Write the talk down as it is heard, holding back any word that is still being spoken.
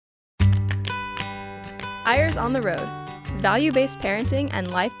Eyres on the Road, value-based parenting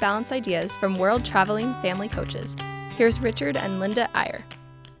and life balance ideas from world-traveling family coaches. Here's Richard and Linda Eyre.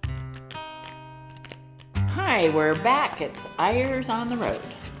 Hi, we're back. It's Eyres on the Road.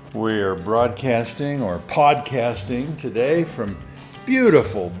 We are broadcasting or podcasting today from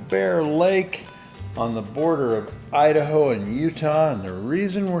beautiful Bear Lake on the border of Idaho and Utah, and the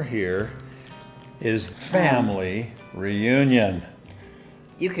reason we're here is family reunion.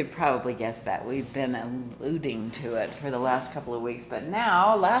 You could probably guess that. We've been alluding to it for the last couple of weeks, but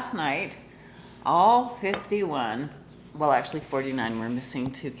now, last night, all 51, well actually 49, we're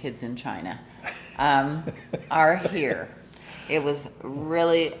missing 2 kids in China, are here. It was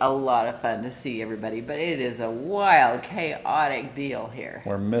really a lot of fun to see everybody, but it is a wild, chaotic deal here.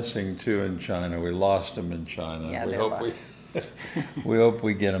 We're missing 2 in China. We lost them in China. Yeah, We hope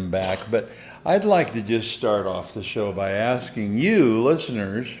we get them back. But I'd like to just start off the show by asking you,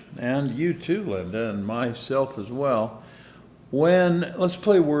 listeners, and you too, Linda, and myself as well, let's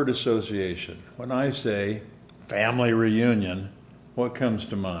play word association. When I say family reunion, what comes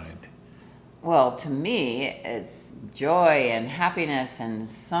to mind? Well, to me, it's joy and happiness and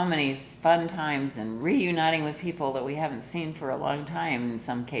so many fun times and reuniting with people that we haven't seen for a long time in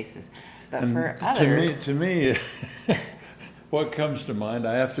some cases. But And for others... To me, what comes to mind,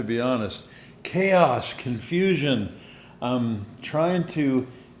 I have to be honest, chaos, confusion, trying to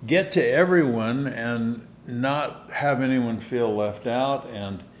get to everyone and not have anyone feel left out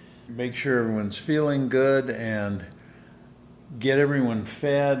and make sure everyone's feeling good and get everyone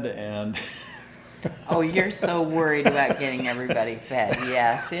fed and... Oh, you're so worried about getting everybody fed.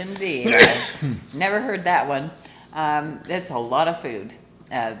 Yes, indeed. I've never heard that one. That's a lot of food.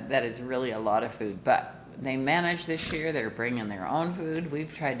 That is really a lot of food. But they managed this year. They're bringing their own food.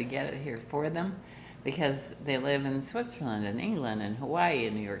 We've tried to get it here for them because they live in Switzerland and England and Hawaii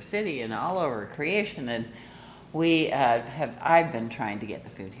and New York City and all over creation. And I've been trying to get the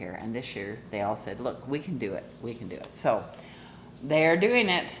food here. And this year they all said, look, we can do it. We can do it. So they are doing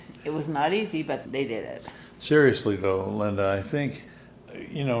it. It was not easy, but they did it. Seriously, though, Linda, I think,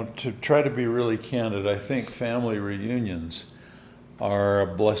 to try to be really candid, I think family reunions are a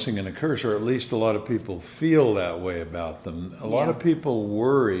blessing and a curse, or at least a lot of people feel that way about them. A lot of people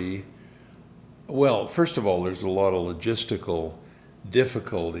worry. Well, first of all, there's a lot of logistical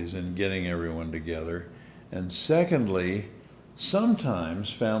difficulties in getting everyone together. And secondly, sometimes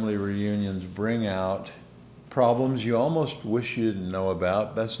family reunions bring out problems you almost wish you didn't know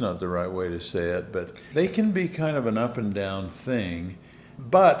about. That's not the right way to say it, but they can be kind of an up and down thing.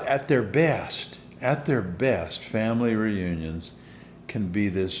 But at their best, family reunions can be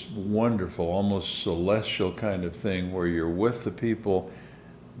this wonderful, almost celestial kind of thing where you're with the people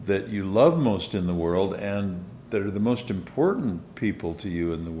that you love most in the world and that are the most important people to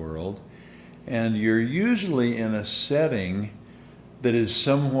you in the world. And you're usually in a setting that is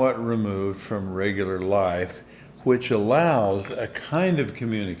somewhat removed from regular life, which allows a kind of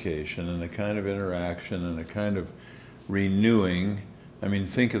communication and a kind of interaction and a kind of renewing. I mean,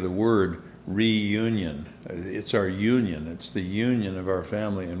 think of the word reunion. It's our union. It's the union of our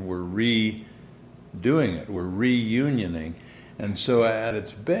family, and we're redoing it. We're reunioning. And so at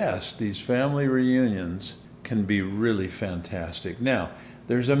its best, these family reunions can be really fantastic. Now,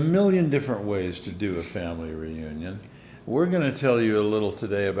 there's a million different ways to do a family reunion. We're going to tell you a little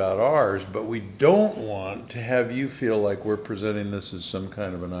today about ours, but we don't want to have you feel like we're presenting this as some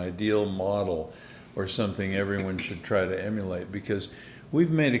kind of an ideal model or something everyone should try to emulate, because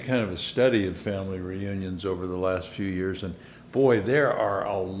we've made a kind of a study of family reunions over the last few years, and boy, there are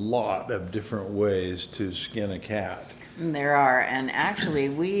a lot of different ways to skin a cat. There are, and actually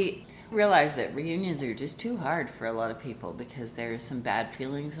we realize that reunions are just too hard for a lot of people because there's some bad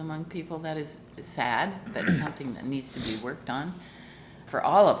feelings among people. That is sad, but it's something that needs to be worked on for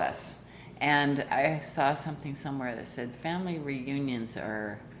all of us. And I saw something somewhere that said family reunions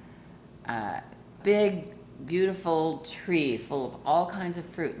are a big, beautiful tree full of all kinds of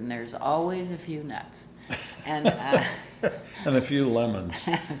fruit, and there's always a few nuts. And and a few lemons.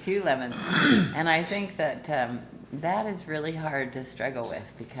 A few lemons. And I think that that is really hard to struggle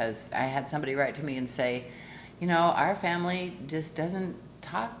with, because I had somebody write to me and say, our family just doesn't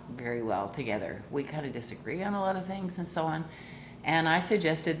talk very well together. We kind of disagree on a lot of things and so on. And I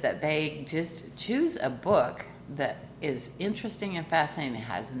suggested that they just choose a book that is interesting and fascinating, that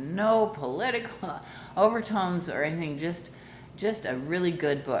has no political overtones or anything, just a really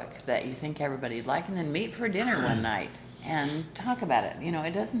good book that you think everybody'd like, and then meet for dinner one night and talk about it.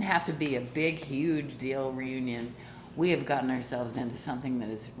 It doesn't have to be a big, huge deal reunion. We have gotten ourselves into something that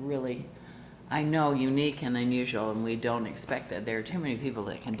is really I know, unique and unusual, and we don't expect that there are too many people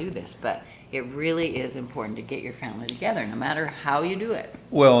that can do this, but it really is important to get your family together, no matter how you do it.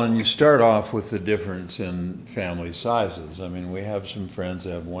 Well, and you start off with the difference in family sizes. I mean, we have some friends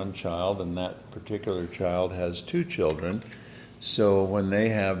that have one child, and that particular child has two children. So when they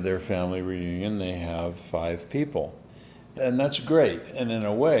have their family reunion, they have 5 people. And that's great. And in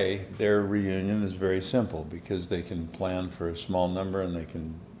a way, their reunion is very simple because they can plan for a small number and they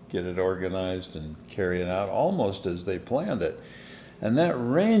can get it organized and carry it out almost as they planned it. And that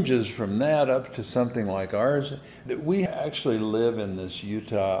ranges from that up to something like ours. We actually live in this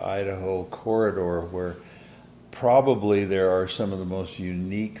Utah-Idaho corridor where probably there are some of the most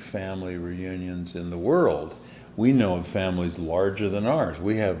unique family reunions in the world. We know of families larger than ours.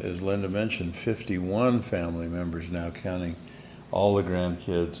 We have, as Linda mentioned, 51 family members now, counting all the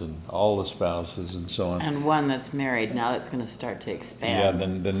grandkids and all the spouses and so on. And one that's married, now that's going to start to expand. Yeah,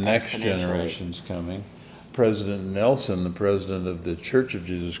 then the next generation's coming. President Nelson, the president of the Church of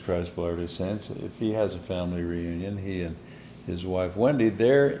Jesus Christ of Latter-day Saints, if he has a family reunion, he and his wife Wendy,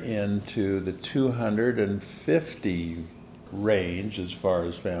 they're into the 250 range as far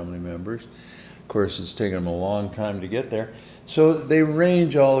as family members. Of course, it's taken them a long time to get there. So they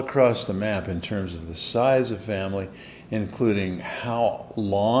range all across the map in terms of the size of family, including how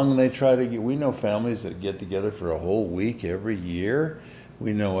long they try to get. We know families that get together for a whole week every year.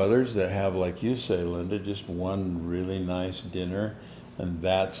 We know others that have, like you say, Linda, just one really nice dinner, and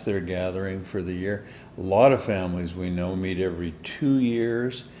that's their gathering for the year. A lot of families we know meet every 2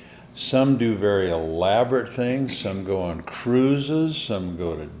 years. Some do very elaborate things. Some go on cruises. Some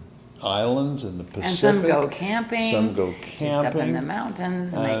go to islands in the Pacific. And some go camping. Some go Just up in camping. the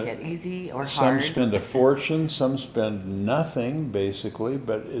mountains, make it easy or Some hard. spend a fortune, some spend nothing, basically,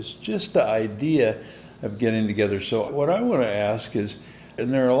 but it's just the idea of getting together. So what I want to ask is,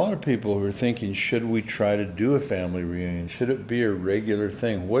 and there are a lot of people who are thinking, should we try to do a family reunion? Should it be a regular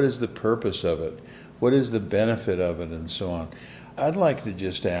thing? What is the purpose of it? What is the benefit of it, and so on? I'd like to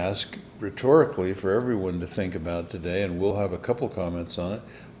just ask rhetorically for everyone to think about today, and we'll have a couple comments on it.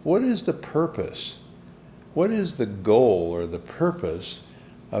 What is the purpose? What is the goal or the purpose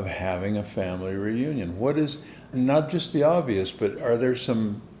of having a family reunion? What is, not just the obvious, but are there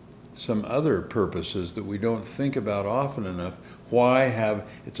some other purposes that we don't think about often enough? Why have,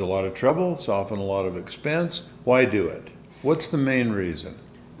 it's a lot of trouble, it's often a lot of expense, why do it? What's the main reason?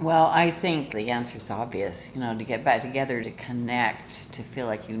 Well, I think the answer's obvious. You know, to get back together, to connect, to feel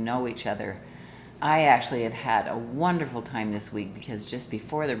like you know each other. I actually have had a wonderful time this week because just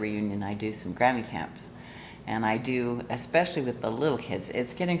before the reunion, I do some Grammy camps. And I do, especially with the little kids,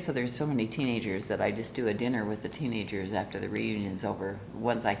 it's getting so there's so many teenagers that I just do a dinner with the teenagers after the reunion's over,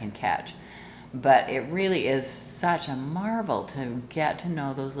 ones I can catch. But it really is such a marvel to get to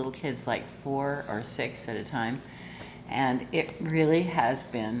know those little kids, like 4 or 6 at a time. And it really has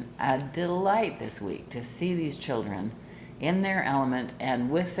been a delight this week to see these children in their element and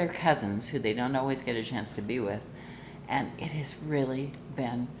with their cousins who they don't always get a chance to be with. And it has really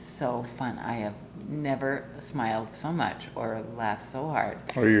been so fun. I have never smiled so much or laughed so hard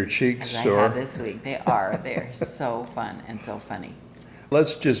Are your cheeks as I sore? have this week. They're so fun and so funny.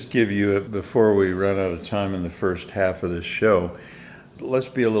 Let's just give you, before we run out of time in the first half of this show, let's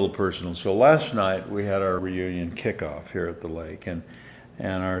be a little personal. So last night we had our reunion kickoff here at the lake, and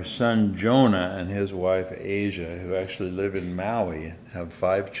our son Jonah and his wife Asia, who actually live in Maui, have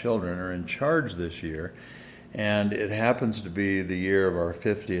 5 children, are in charge this year. And it happens to be the year of our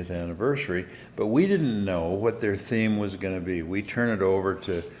 50th anniversary, but we didn't know what their theme was going to be. We turn it over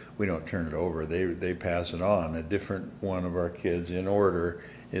to, we don't turn it over, they pass it on. A different one of our kids in order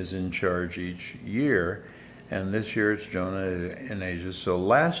is in charge each year. And this year it's Jonah and Asia. So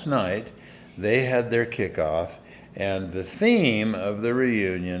last night they had their kickoff, and the theme of the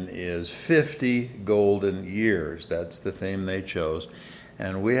reunion is 50 golden years. That's the theme they chose.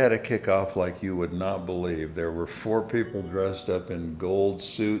 And we had a kickoff like you would not believe. There were 4 people dressed up in gold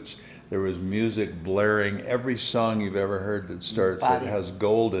suits. There was music blaring. Every song you've ever heard that starts that has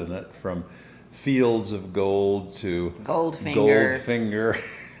gold in it, from Fields of Gold to Goldfinger.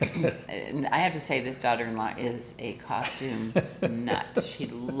 I have to say, this daughter-in-law is a costume nut. She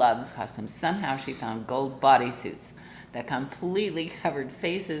loves costumes. Somehow she found gold bodysuits that completely covered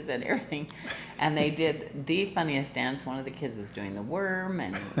faces and everything. And they did the funniest dance. One of the kids was doing the worm,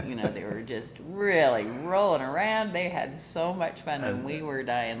 and they were just really rolling around. They had so much fun, and we were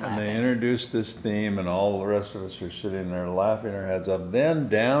dying laughing. And they introduced this theme, and all the rest of us were sitting there laughing our heads off. Then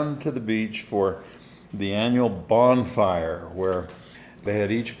down to the beach for the annual bonfire, where They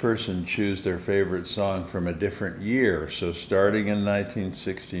had each person choose their favorite song from a different year. So starting in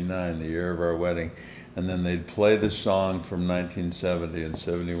 1969, the year of our wedding, and then they'd play the song from 1970 and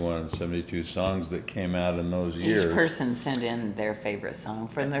 71 and 72, songs that came out in those years. Each person sent in their favorite song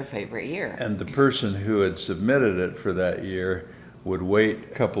from their favorite year. And the person who had submitted it for that year would wait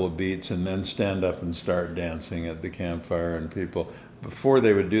a couple of beats and then stand up and start dancing at the campfire, and people, before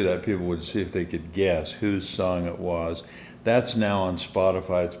they would do that, people would see if they could guess whose song it was. That's now on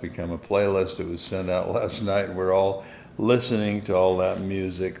Spotify. It's become a playlist. It was sent out last night. We're all listening to all that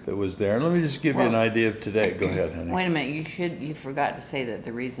music that was there. And let me just give you an idea of today. Go ahead, honey. Wait a minute, you forgot to say that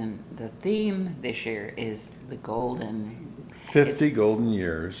the theme this year is the golden 50 golden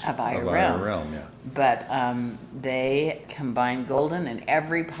years of Iron Realm. Yeah. But they combined golden in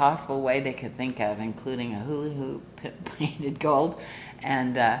every possible way they could think of, including a hula hoop painted gold,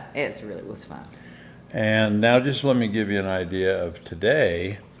 and it really was fun. And now just let me give you an idea of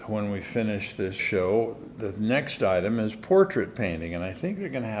today. When we finish this show, the next item is portrait painting, and I think they're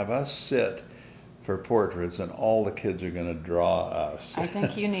going to have us sit for portraits, and all the kids are going to draw us. I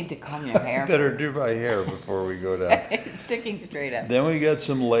think you need to comb your hair. Better do my hair before we go down. It's sticking straight up. Then we got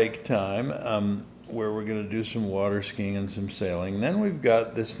some lake time, where we're going to do some water skiing and some sailing. Then we've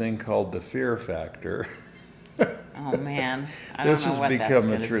got this thing called the Fear Factor. Oh man, I don't This know has what that's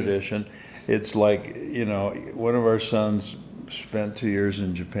become gonna a tradition. It's like, one of our sons spent 2 years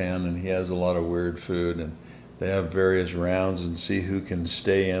in Japan, and he has a lot of weird food, and they have various rounds and see who can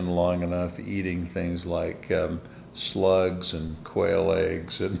stay in long enough eating things like slugs and quail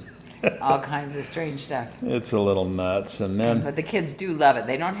eggs, and be. All kinds of strange stuff. it's a little nuts. And then But the kids do love it.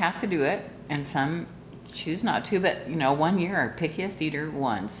 They don't have to do it, and some choose not to. But 1 year, our pickiest eater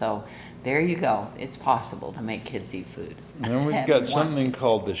won. So there you go. It's possible to make kids eat food. then we've got something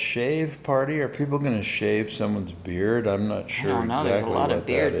called the shave party. Are people going to shave someone's beard? I'm not I sure don't know. exactly There's a lot what of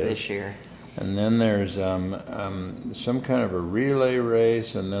beards that is. this year. And then there's some kind of a relay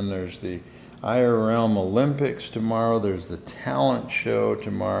race, and then there's the IRL Olympics tomorrow. There's the talent show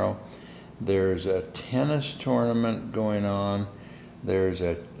tomorrow. There's a tennis tournament going on.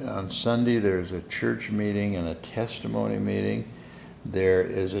 On Sunday, there's a church meeting and a testimony meeting. There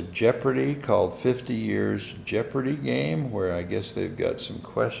is a Jeopardy called 50 Years Jeopardy game, where I guess they've got some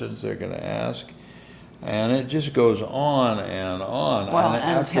questions they're going to ask. And it just goes on and on. Well, and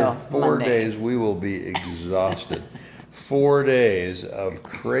after until 4 Monday. days, we will be exhausted. 4 days of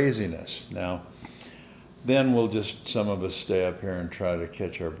craziness. Now, then some of us stay up here and try to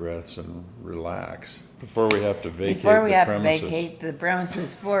catch our breaths and relax before we have to vacate the premises. Before we have to vacate the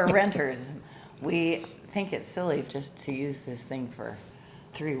premises for renters, we think it's silly just to use this thing for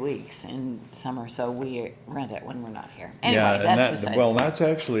 3 weeks in summer, so we rent it when we're not here. Anyway, Yeah, that's beside the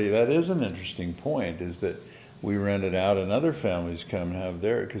point. that is an interesting point, is that we rent it out and other families come and have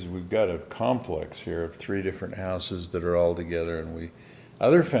because we've got a complex here of 3 different houses that are all together, and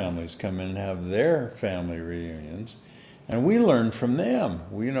other families come in and have their family reunions, and we learn from them.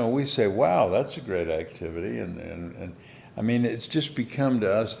 We say, wow, that's a great activity, and I mean, it's just become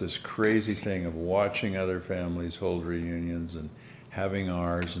to us this crazy thing of watching other families hold reunions and having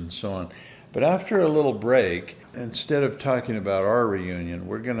ours and so on. But after a little break, instead of talking about our reunion,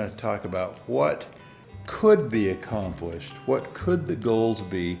 we're going to talk about what could be accomplished. What could the goals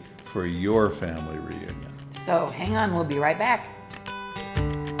be for your family reunion? So hang on, we'll be right back.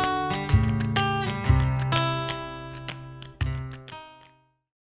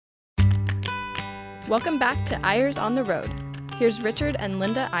 Welcome back to Eyres on the Road. Here's Richard and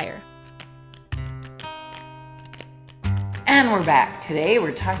Linda Eyre. And we're back. Today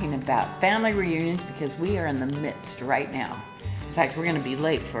we're talking about family reunions because we are in the midst right now. In fact, we're going to be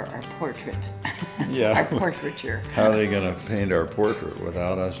late for our portrait. Yeah. Our portraiture. How are they going to paint our portrait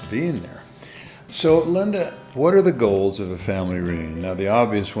without us being there? So, Linda, what are the goals of a family reunion? Now, the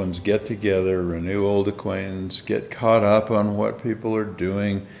obvious ones: get together, renew old acquaintance, get caught up on what people are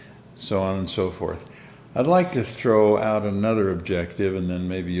doing, so on and so forth. I'd like to throw out another objective, and then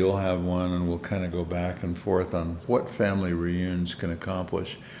maybe you'll have one, and we'll kind of go back and forth on what family reunions can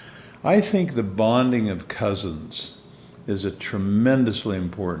accomplish. I think the bonding of cousins is a tremendously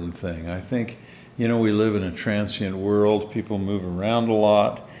important thing. I think, we live in a transient world. People move around a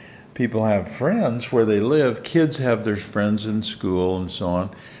lot. People have friends where they live. Kids have their friends in school and so on.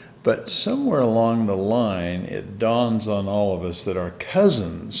 But somewhere along the line, it dawns on all of us that our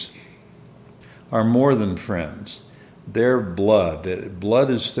cousins are more than friends. They're blood. Blood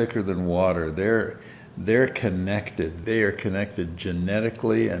is thicker than water. They're connected. They are connected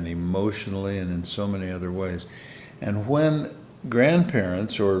genetically and emotionally and in so many other ways. And when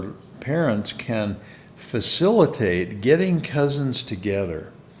grandparents or parents can facilitate getting cousins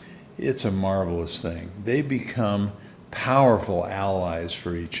together, it's a marvelous thing. They become powerful allies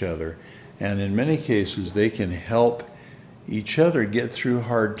for each other, and in many cases they can help each other get through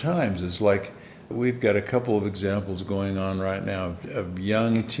hard times. It's like we've got a couple of examples going on right now of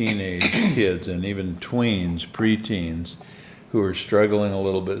young teenage kids and even tweens, preteens, who are struggling a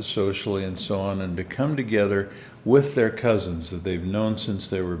little bit socially and so on, and to come together with their cousins that they've known since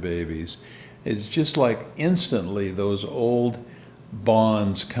they were babies. It's just like instantly those old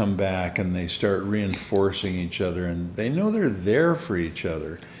bonds come back and they start reinforcing each other, and they know they're there for each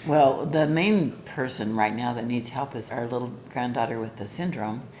other. Well, the main person right now that needs help is our little granddaughter with the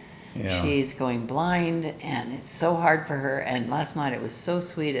syndrome. Yeah. She's going blind, and it's so hard for her. And last night it was so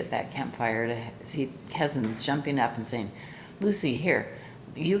sweet at that campfire to see cousins jumping up and saying, "Lucy, here,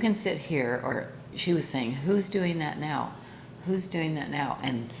 you can sit here." Or she was saying, "Who's doing that now? Who's doing that now?"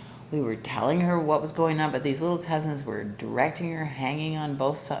 And we were telling her what was going on, but these little cousins were directing her, hanging on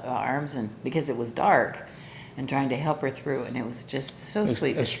both arms, and because it was dark, and trying to help her through. And it was just so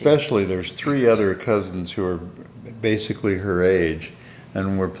sweet to see. Especially there's 3 other cousins who are basically her age,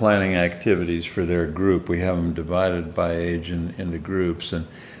 and we're planning activities for their group. We have them divided by age into groups, and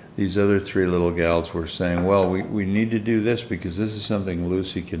these other 3 little gals were saying, well, we need to do this because this is something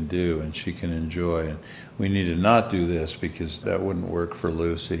Lucy can do and she can enjoy, and we need to not do this because that wouldn't work for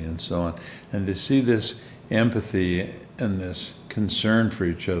Lucy, and so on. And to see this empathy and this concern for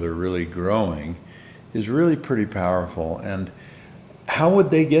each other really growing is really pretty powerful. And how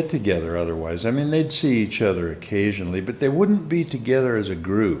would they get together otherwise? I mean, they'd see each other occasionally, but they wouldn't be together as a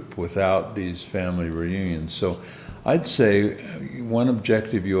group without these family reunions. So I'd say one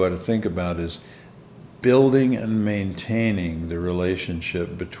objective you ought to think about is building and maintaining the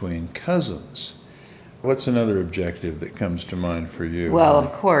relationship between cousins. What's another objective that comes to mind for you? Well,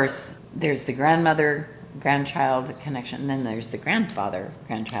 of course, there's the grandmother-grandchild connection, and then there's the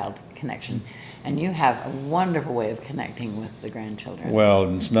grandfather-grandchild connection. And you have a wonderful way of connecting with the grandchildren.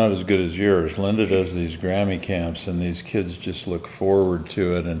 Well, it's not as good as yours. Linda does these Grammy camps, and these kids just look forward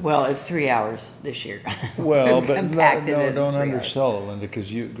to it. And Well, it's 3 hours this year. well, We've but compacted it no, in don't 3 hours. undersell it, Linda,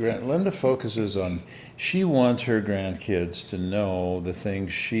 because Linda focuses on, she wants her grandkids to know the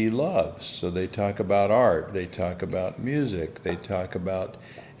things she loves. So they talk about art, they talk about music, they talk about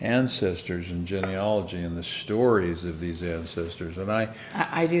ancestors and genealogy and the stories of these ancestors. And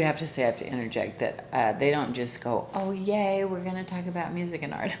I do have to say, I have to interject that they don't just go, "Oh, yay, we're going to talk about music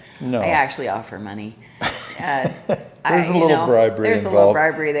and art." No. They actually offer money. There's a little bribery There's a involved. little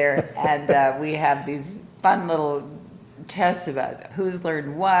bribery there. And we have these fun little tests about who's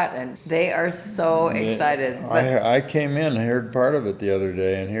learned what, and they are so excited. But I came in, I heard part of it the other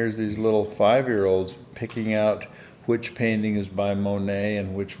day, and here's these little 5-year-olds picking out which painting is by Monet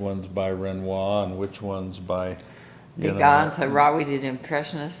and which one's by Renoir and which one's by Degas. So we did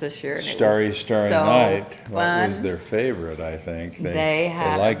Impressionists this year. And Starry it was Starry so Night. That fun. was their favorite, I think. They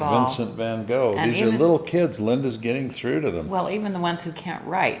had a like ball. Vincent van Gogh. And These are even- little kids. Linda's getting through to them. Well, even the ones who can't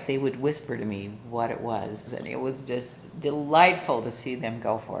write, they would whisper to me what it was, and it was just delightful to see them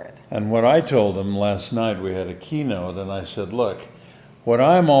go for it. And what I told them last night, we had a keynote, and I said, look, what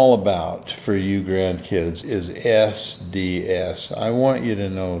I'm all about for you grandkids is SDS. I want you to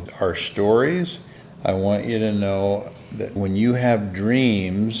know our stories. I want you to know that when you have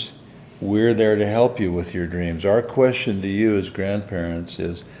dreams, we're there to help you with your dreams. Our question to you as grandparents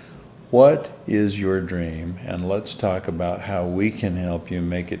is, what is your dream? And let's talk about how we can help you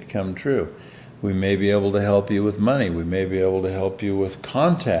make it come true. We may be able to help you with money. We may be able to help you with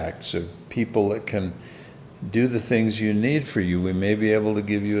contacts of people that can do the things you need for you. We may be able to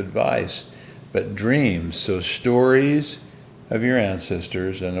give you advice. But dreams, so stories of your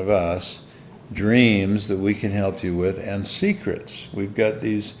ancestors and of us, dreams that we can help you with, and secrets. We've got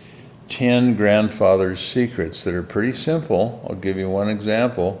these 10 grandfather's secrets that are pretty simple. I'll give you one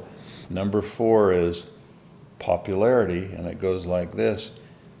example. Number 4 is popularity, and it goes like this.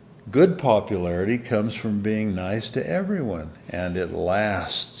 Good popularity comes from being nice to everyone, and it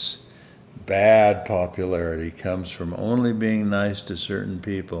lasts. Bad popularity comes from only being nice to certain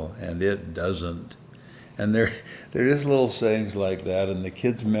people, and it doesn't. And they're just little sayings like that, and the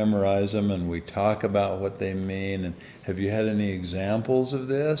kids memorize them, and we talk about what they mean. And have you had any examples of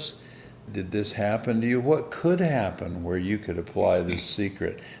this? Did this happen to you? What could happen where you could apply this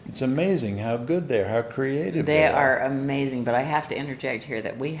secret? It's amazing how good they are, how creative They are amazing, but I have to interject here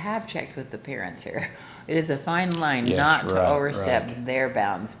that we have checked with the parents here. It is a fine line Yes, not to right, overstep right. their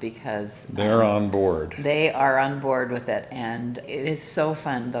bounds, because They're on board. they are on board with it. And it is so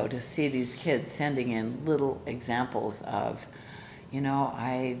fun, though, to see these kids sending in little examples of,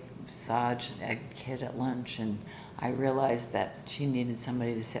 I saw a kid at lunch and I realized that she needed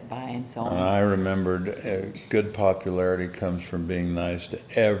somebody to sit by and so on. I remembered good popularity comes from being nice to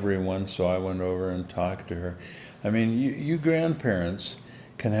everyone, so I went over and talked to her. I mean, you grandparents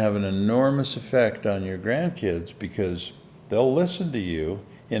can have an enormous effect on your grandkids because they'll listen to you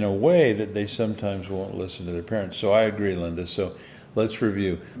in a way that they sometimes won't listen to their parents. So I agree, Linda. So let's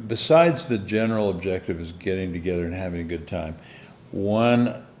review. Besides the general objective is getting together and having a good time,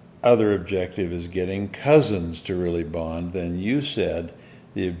 one other objective is getting cousins to really bond. Then you said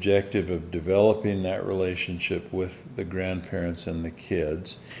the objective of developing that relationship with the grandparents and the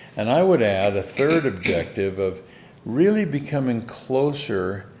kids. And I would add a third objective of really becoming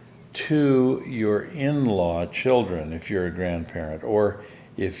closer to your in-law children if you're a grandparent, or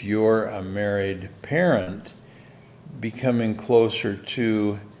if you're a married parent, becoming closer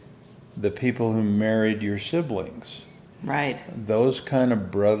to the people who married your siblings. Right. Those kind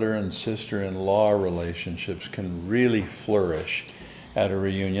of brother and sister-in-law relationships can really flourish at a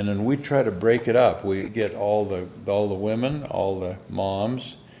reunion, and we try to break it up. We get all the women, all the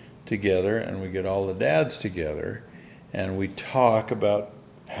moms together, and we get all the dads together, and we talk about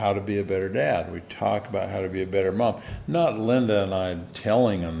how to be a better dad. We talk about how to be a better mom. Not Linda and I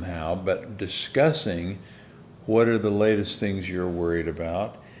telling them how, but discussing what are the latest things you're worried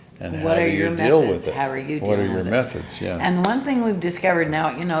about. And how do you deal with it? How are you dealing with it? What are your methods? Yeah. And one thing we've discovered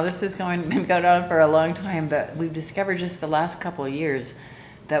now, this is been going on for a long time, but we've discovered just the last couple of years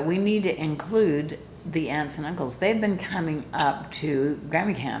that we need to include the aunts and uncles. They've been coming up to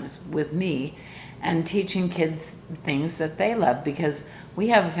Grammy camps with me and teaching kids things that they love, because we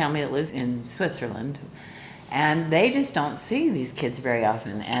have a family that lives in Switzerland and they just don't see these kids very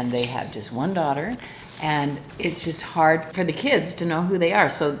often, and they have just one daughter, and it's just hard for the kids to know who they are.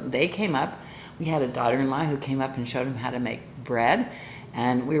 So they came up. We had a daughter-in-law who came up and showed them how to make bread,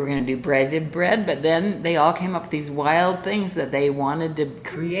 and we were going to do breaded bread, but then they all came up with these wild things that they wanted to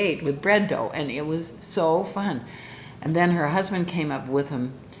create with bread dough, and it was so fun. And then her husband came up with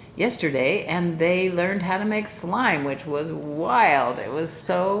them yesterday, and they learned how to make slime, which was wild. It was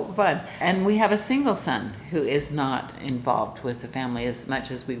so fun. And we have a single son who is not involved with the family as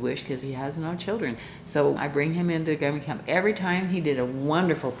much as we wish, because he has no children. So I bring him into Grammy camp every time. He did a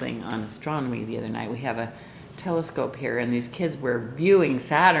wonderful thing on astronomy the other night. We have a telescope here, and these kids were viewing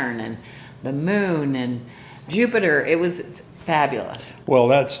Saturn and the moon and Jupiter. It was fabulous. Well,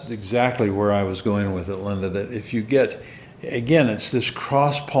 that's exactly where I was going with it, Linda, that if you get, again, it's this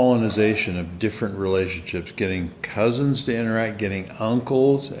cross-pollination of different relationships, getting cousins to interact, getting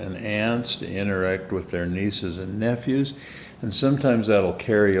uncles and aunts to interact with their nieces and nephews, and sometimes that'll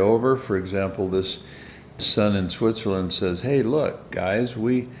carry over. For example, this son in Switzerland says, hey, look, guys,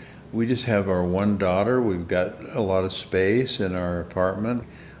 we just have our one daughter. We've got a lot of space in our apartment.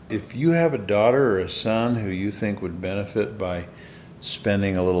 If you have a daughter or a son who you think would benefit by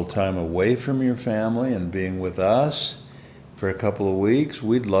spending a little time away from your family and being with us for a couple of weeks,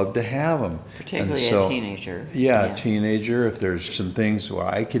 we'd love to have them. Particularly a teenager. Yeah, a teenager. If there's some things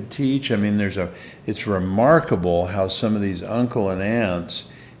I could teach, I mean, it's remarkable how some of these uncle and aunts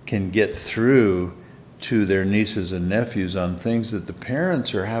can get through to their nieces and nephews on things that the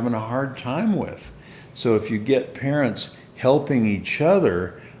parents are having a hard time with. So if you get parents helping each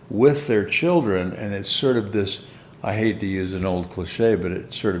other with their children, and it's sort of this, I hate to use an old cliche, but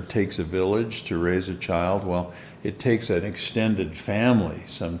it sort of takes a village to raise a child. Well, it takes an extended family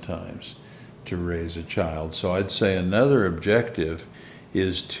sometimes to raise a child. So I'd say another objective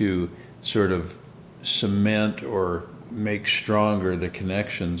is to sort of cement or make stronger the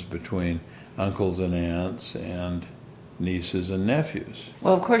connections between uncles and aunts and nieces and nephews.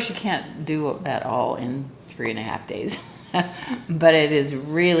 Well, of course you can't do that all in 3.5 days, but it is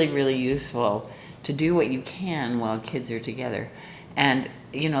really, really useful to do what you can while kids are together. And,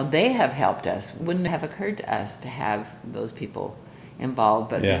 they have helped us. Wouldn't have occurred to us to have those people involved,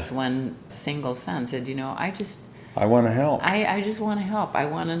 but this one single son said, I want to help. I just want to help. I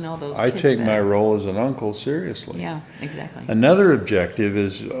want to know those kids I take better. my role as an uncle seriously. Yeah, exactly. Another objective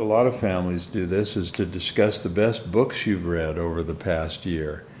is, a lot of families do this, is to discuss the best books you've read over the past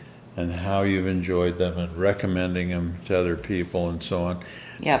year and how you've enjoyed them and recommending them to other people and so on.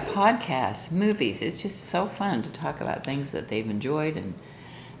 Yeah, podcasts, movies. It's just so fun to talk about things that they've enjoyed and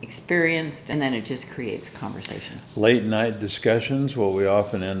experienced, and then it just creates a conversation. Late night discussions, what we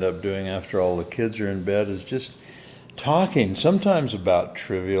often end up doing after all the kids are in bed is just talking, sometimes about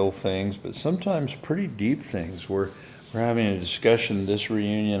trivial things, but sometimes pretty deep things. We're having a discussion this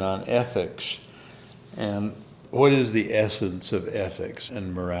reunion on ethics, and what is the essence of ethics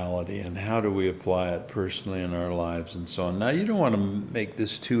and morality, and how do we apply it personally in our lives and so on. Now, you don't want to make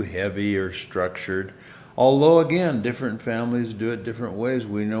this too heavy or structured, although, again, different families do it different ways.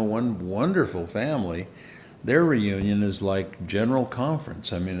 We know one wonderful family, their reunion is like general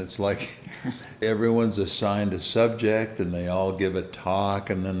conference. I mean, it's like everyone's assigned a subject and they all give a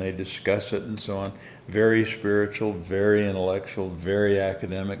talk and then they discuss it and so on. Very spiritual, very intellectual, very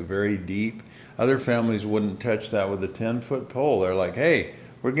academic, very deep. Other families wouldn't touch that with a 10-foot pole. They're like, hey,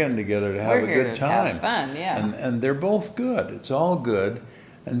 we're getting together to have a good time. Have fun, yeah. And they're both good. It's all good.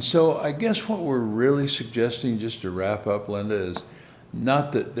 And so I guess what we're really suggesting, just to wrap up, Linda, is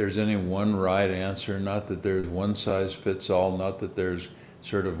not that there's any one right answer, not that there's one size fits all, not that there's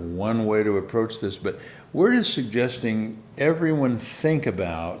sort of one way to approach this, but we're just suggesting everyone think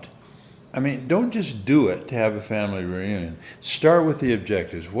about, I mean, don't just do it to have a family reunion. Start with the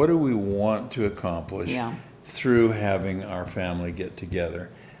objectives. What do we want to accomplish through having our family get together?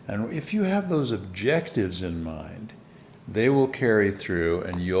 And if you have those objectives in mind, they will carry through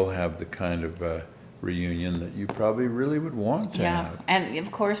and you'll have the kind of reunion that you probably really would want to have. And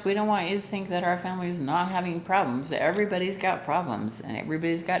of course, we don't want you to think that our family is not having problems. Everybody's got problems and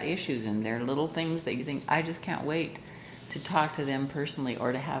everybody's got issues, and there are little things that you think, I just can't wait to talk to them personally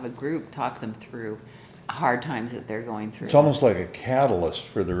or to have a group talk them through hard times that they're going through. It's almost like a catalyst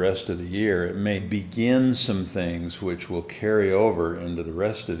for the rest of the year. It may begin some things which will carry over into the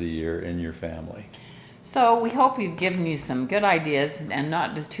rest of the year in your family. So we hope we've given you some good ideas and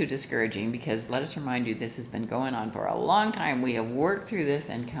not just too discouraging, because let us remind you, this has been going on for a long time. We have worked through this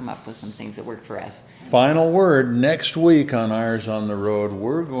and come up with some things that work for us. Final word, next week on Eyres on the Road,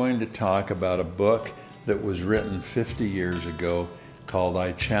 we're going to talk about a book that was written 50 years ago called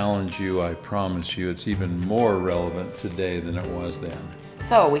I Challenge You, I Promise You. It's even more relevant today than it was then.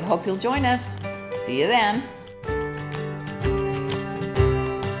 So we hope you'll join us. See you then.